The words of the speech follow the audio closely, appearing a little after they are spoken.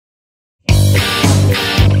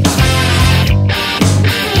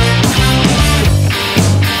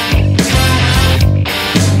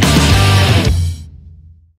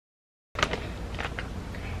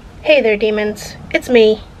Hey there, demons. It's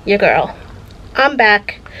me, your girl. I'm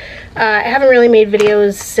back. I haven't really made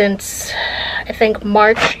videos since, I think,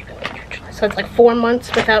 March. So it's like 4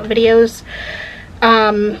 months without videos.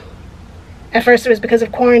 At first it was because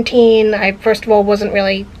of quarantine. I, first of all, wasn't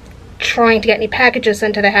really trying to get any packages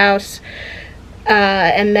sent to the house.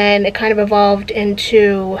 And then it kind of evolved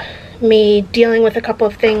into me dealing with a couple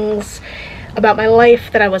of things about my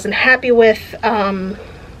life that I wasn't happy with.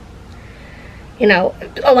 You know,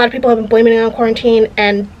 a lot of people have been blaming it on quarantine,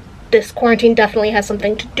 and this quarantine definitely has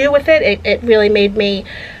something to do with it. It really made me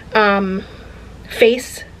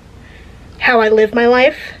face how I live my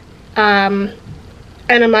life, and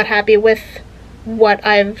I'm not happy with what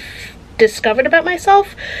I've discovered about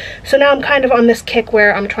myself. So now I'm kind of on this kick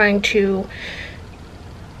where I'm trying to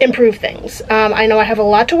improve things. I know I have a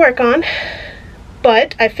lot to work on,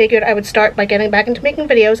 but I figured I would start by getting back into making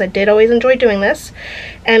videos. I did always enjoy doing this,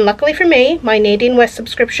 and luckily for me, my Nadine West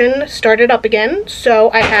subscription started up again,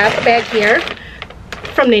 so I have a bag here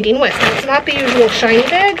from Nadine West. Now, it's not the usual shiny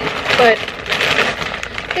bag, but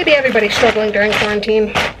maybe everybody's struggling during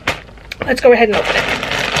quarantine. Let's go ahead and open it.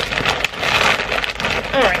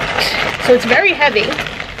 Alright, so it's very heavy.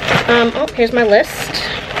 Oh, here's my list.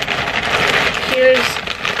 Here's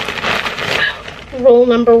roll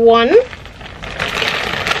number 1.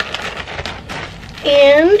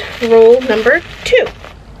 And roll number 2.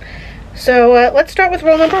 So let's start with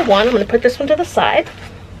roll number 1. I'm going to put this one to the side.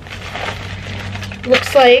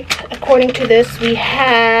 Looks like, according to this, we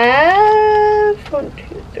have 1,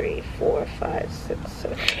 2, 3, 4, 5, 6,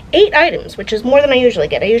 7, 8 items, which is more than I usually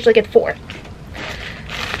get. I usually get 4.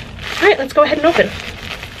 Alright, let's go ahead and open.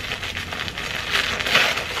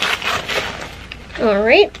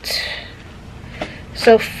 Alright.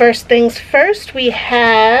 So first things first, we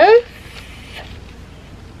have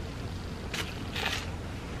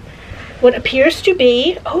what appears to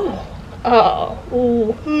be, a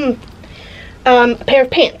pair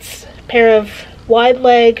of pants. A pair of wide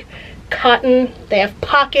leg cotton. They have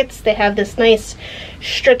pockets. They have this nice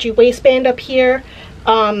stretchy waistband up here.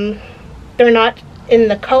 They're not in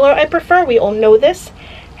the color I prefer. We all know this.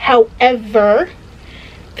 However,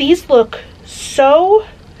 these look so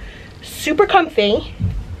super comfy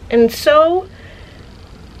and so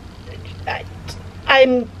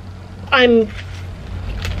I'm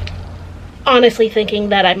honestly thinking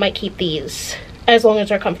that I might keep these as long as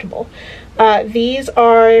they're comfortable. These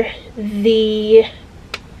are the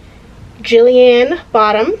Jillian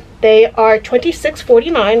bottom. They are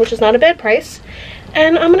 $26.49, which is not a bad price.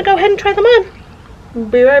 And I'm gonna go ahead and try them on.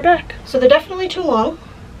 Be right back. So they're definitely too long.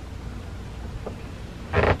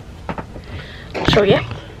 I'll show you.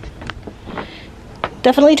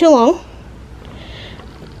 Definitely too long.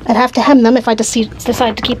 I'd have to hem them if I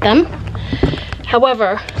decide to keep them.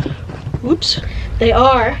 However, oops, they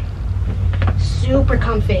are super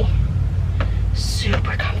comfy.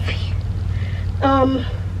 Super comfy.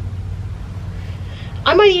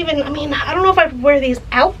 I might even, I don't know if I'd wear these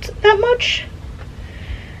out that much.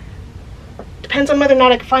 Depends on whether or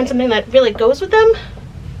not I can find something that really goes with them.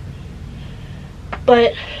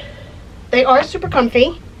 But they are super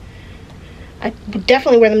comfy. I would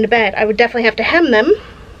definitely wear them to bed. I would definitely have to hem them.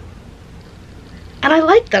 And I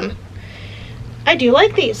like them. I do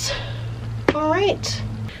like these. Alright,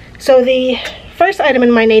 so the first item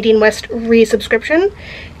in my Nadine West resubscription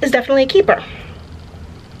is definitely a keeper.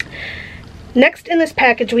 Next in this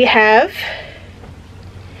package we have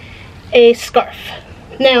a scarf.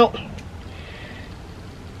 Now,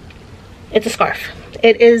 it's a scarf.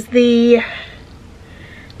 It is the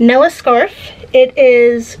Nella scarf. It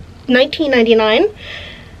is $19.99.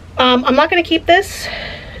 I'm not going to keep this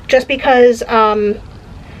just because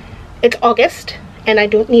it's August. And I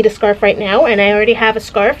don't need a scarf right now, and I already have a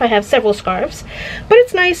scarf. I have several scarves, but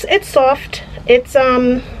it's nice, it's soft, it's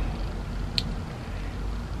 100%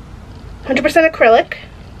 acrylic,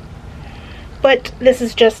 but this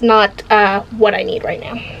is just not what I need right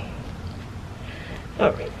now.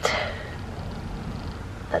 Alright,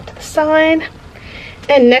 that to the side.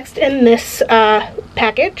 And next in this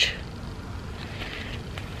package,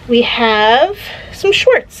 we have some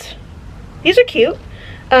shorts. These are cute.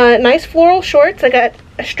 Nice floral shorts. I got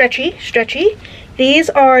a stretchy. These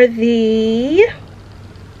are the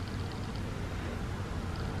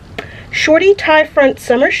shorty tie front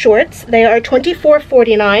summer shorts. They are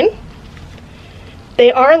 $24.49. They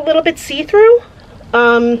are a little bit see-through.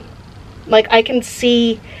 Like I can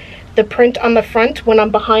see the print on the front when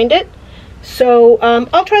I'm behind it. So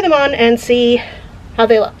I'll try them on and see how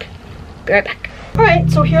they look. Be right back. Alright,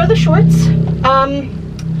 so here are the shorts.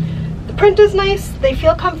 The print is nice, they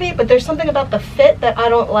feel comfy, but there's something about the fit that I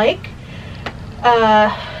don't like.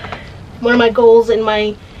 one of my goals in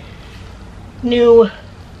my new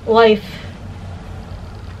life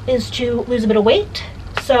is to lose a bit of weight.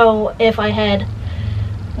 So if I had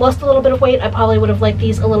lost a little bit of weight, I probably would have liked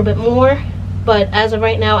these a little bit more, but as of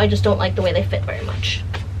right now, I just don't like the way they fit very much.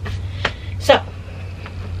 So,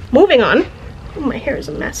 moving on. Oh, my hair is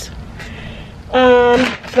a mess. So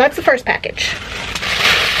that's the first package.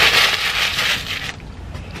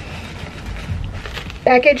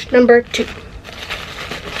 Package number 2.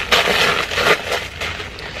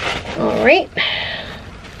 All right.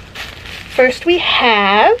 First we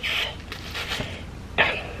have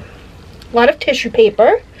a lot of tissue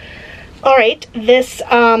paper. All right, this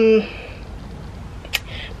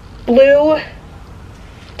blue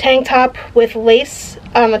tank top with lace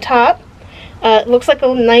on the top. It looks like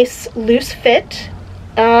a nice loose fit.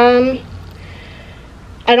 I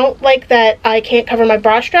don't like that I can't cover my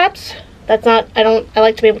bra straps. That's not, I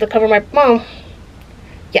like to be able to cover my, well,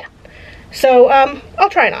 yeah. So, I'll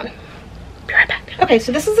try it on. Be right back. Okay,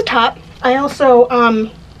 so this is the top. I also,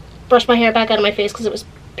 brushed my hair back out of my face because it was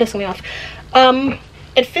pissing me off.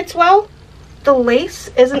 It fits well. The lace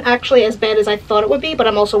isn't actually as bad as I thought it would be, but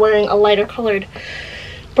I'm also wearing a lighter colored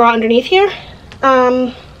bra underneath here.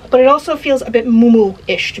 But it also feels a bit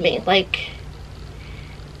moo-moo-ish to me, like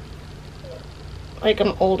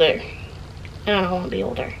I'm older. I don't want to be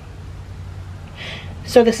older.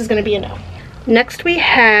 So this is going to be a no. Next we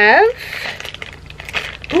have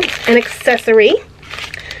an accessory.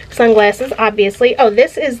 Sunglasses, obviously. Oh,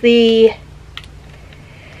 this is the,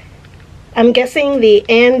 I'm guessing the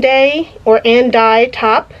Anday or Andai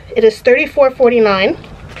top. It is $34.49.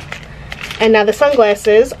 And now the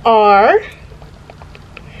sunglasses are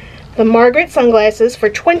the Margaret sunglasses for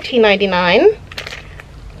 $20.99.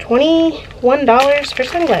 $21 for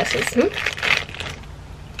sunglasses.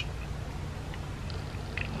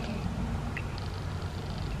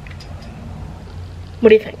 What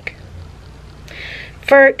do you think?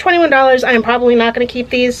 For $21, I am probably not going to keep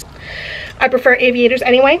these. I prefer aviators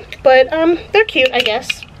anyway, but they're cute, I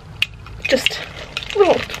guess. Just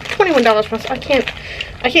little $21 plus. I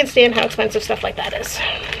can't stand how expensive stuff like that is.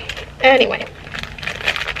 Anyway,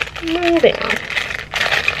 moving on.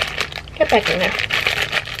 Get back in there.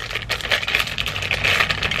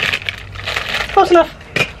 Close enough.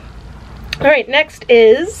 All right, next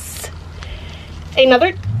is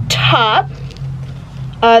another top.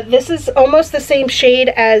 This is almost the same shade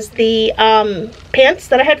as the pants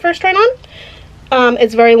that I had first tried on.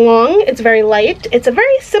 It's very long, it's very light. It's a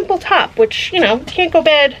very simple top, which, you know, can't go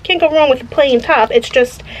wrong with a plain top. It's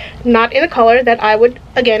just not in a color that I would,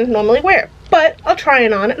 again, normally wear. But I'll try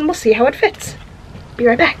it on and we'll see how it fits. Be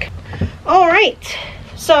right back. Alright,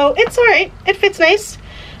 so it's alright. It fits nice.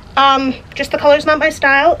 Just the color's not my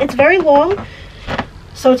style. It's very long,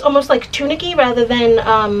 so it's almost like tunic-y rather than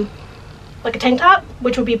like a tank top,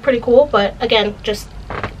 which would be pretty cool, but again, just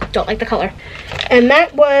don't like the color. And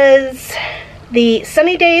that was the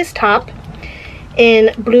Sunny Days top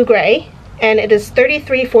in blue gray, and it is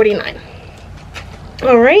 $33.49.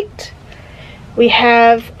 All right, we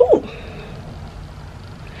have, ooh,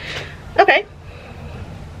 okay,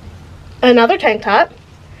 another tank top.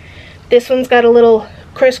 This one's got a little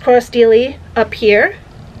crisscross dealie up here.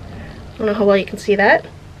 I don't know how well you can see that.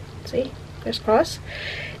 See, crisscross.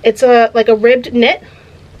 It's like a ribbed knit,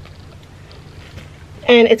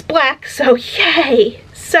 and it's black, so yay!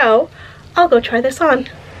 So I'll go try this on.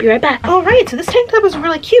 Be right back. All right, so this tank top is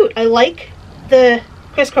really cute. I like the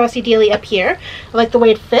crisscrossy dealie up here. I like the way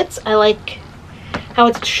it fits. I like how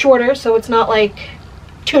it's shorter, so it's not like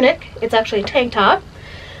tunic. It's actually a tank top.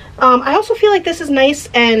 I also feel like this is nice,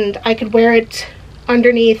 and I could wear it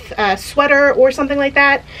underneath a sweater or something like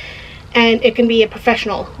that, and it can be a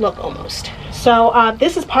professional look almost. So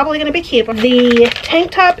this is probably going to be cute. The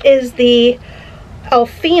tank top is the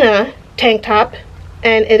Alfina tank top,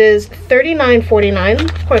 and it is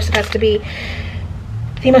 $39.49. Of course, it has to be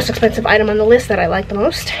the most expensive item on the list that I like the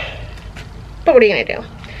most. But what are you going to do?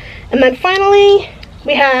 And then finally,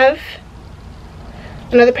 we have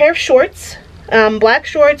another pair of shorts. Black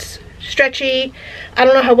shorts, stretchy. I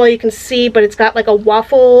don't know how well you can see, but it's got like a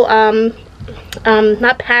waffle,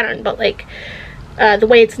 not pattern, but like the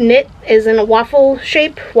way it's knit is in a waffle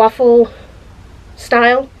shape, waffle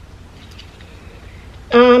style.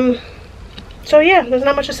 So yeah, there's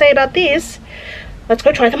not much to say about these. Let's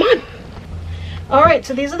go try them on. Alright,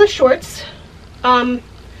 so these are the shorts.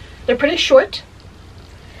 They're pretty short,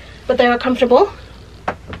 but they are comfortable.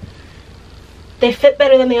 They fit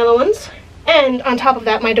better than the other ones. And on top of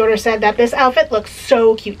that, my daughter said that this outfit looks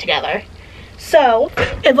so cute together. So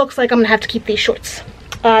it looks like I'm gonna have to keep these shorts.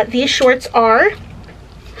 These shorts are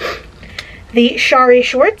the Shari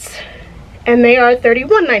shorts, and they are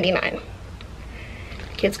 $31.99.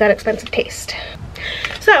 Kids got expensive taste.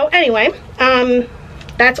 So anyway,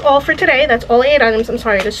 that's all for today. That's all 8 items. I'm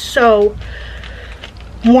sorry, it is so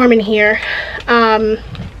warm in here.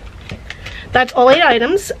 That's all 8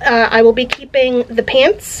 items. I will be keeping the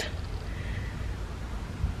pants,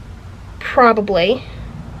 probably,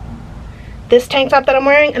 this tank top that I'm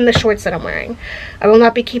wearing, and the shorts that I'm wearing. I will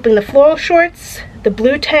not be keeping the floral shorts, the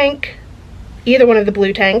blue tank, either one of the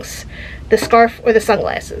blue tanks, the scarf, or the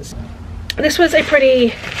sunglasses. This was a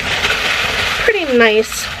pretty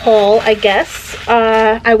nice haul, I guess.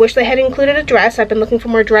 I wish they had included a dress. I've been looking for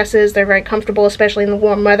more dresses. They're very comfortable, especially in the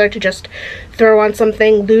warm weather, to just throw on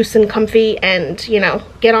something loose and comfy and, you know,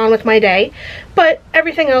 get on with my day. But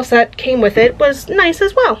everything else that came with it was nice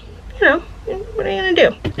as well. You know, what are you gonna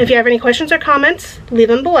do? If you have any questions or comments, leave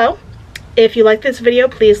them below. If you like this video,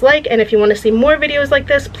 please like, and if you want to see more videos like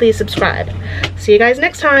this, please subscribe. See you guys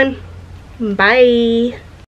next time. Bye.